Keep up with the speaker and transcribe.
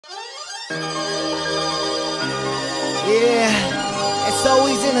Yeah, it's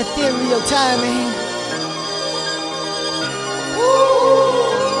always an ethereal timing.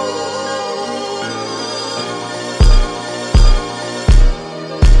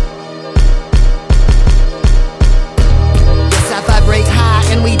 Yes, I vibrate high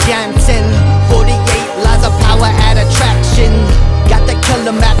and we dancing. 48 laws of power at attraction. Got the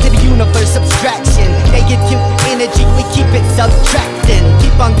color map to the universe abstraction. Negative energy, we keep it subtracting.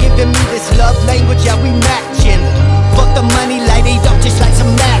 Keep on giving me this love language, yeah, we matching. Fuck the money, light it up just like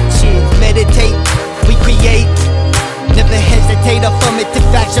some matches. Meditate, we create. Never hesitate or formative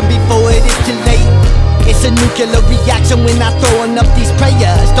action before it is too late. It's a nuclear reaction when I throwing up these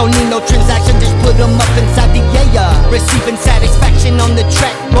prayers. Don't need no transaction, just put them up inside the air. Receiving satisfaction on the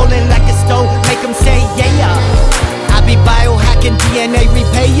track, rolling like a stone, make them say yeah. I be biohacking DNA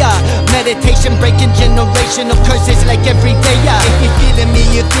repair. Meditation breaking generational curses like every day. If you're feeling me,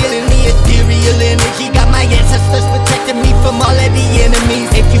 you're feeling the ethereal energy. Got my ancestors protecting me from all of the enemies.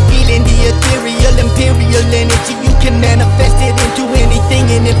 If you're feeling the ethereal, imperial energy, you can manifest it into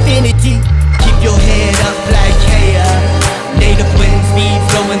anything in infinity. Keep your head up like hair. Native winds be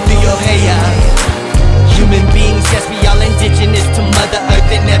flowing through your hair. Human beings, yes, we all indigenous to Mother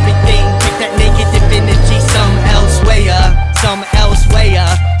Earth and everything. Keep that negative energy some elsewhere. Some elsewhere.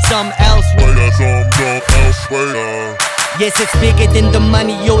 Some elsewhere. Some elsewhere. Yes, it's bigger than the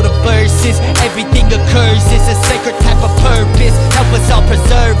money or the verses. Everything occurs, it's a sacred type of purpose. Help us all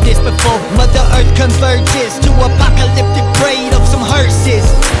preserve this before Mother Earth converges to apocalyptic braid of some hearses.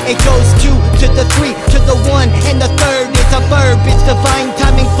 It goes 2 to the 3 to the 1 and the third is a verb. It's divine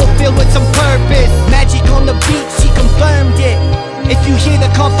timing fulfilled with some purpose. Magic on the beat, she confirmed it. If you hear the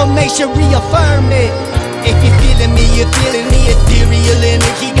confirmation, reaffirm it. If you're feeling me, you're feeling the ethereal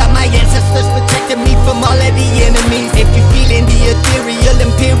energy. Got my ancestors protecting me from all of the enemies. If you're feeling the ethereal,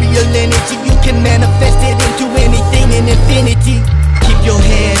 imperial energy, you can manifest it into anything in infinity. Keep your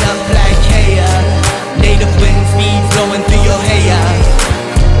head up like hair. Native winds be flowing through your hair.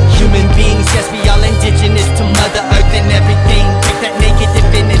 Human beings, yes, we all indigenous to Mother Earth and everything. Take that negative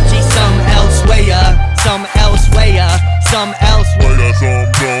energy some elsewhere. Some elsewhere. Some elsewhere. Some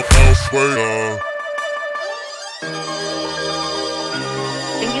elsewhere.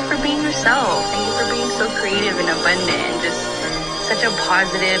 Thank you for being yourself. Thank you for being so creative and abundant and just such a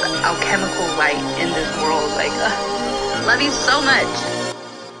positive alchemical light in this world. Like, love you so much.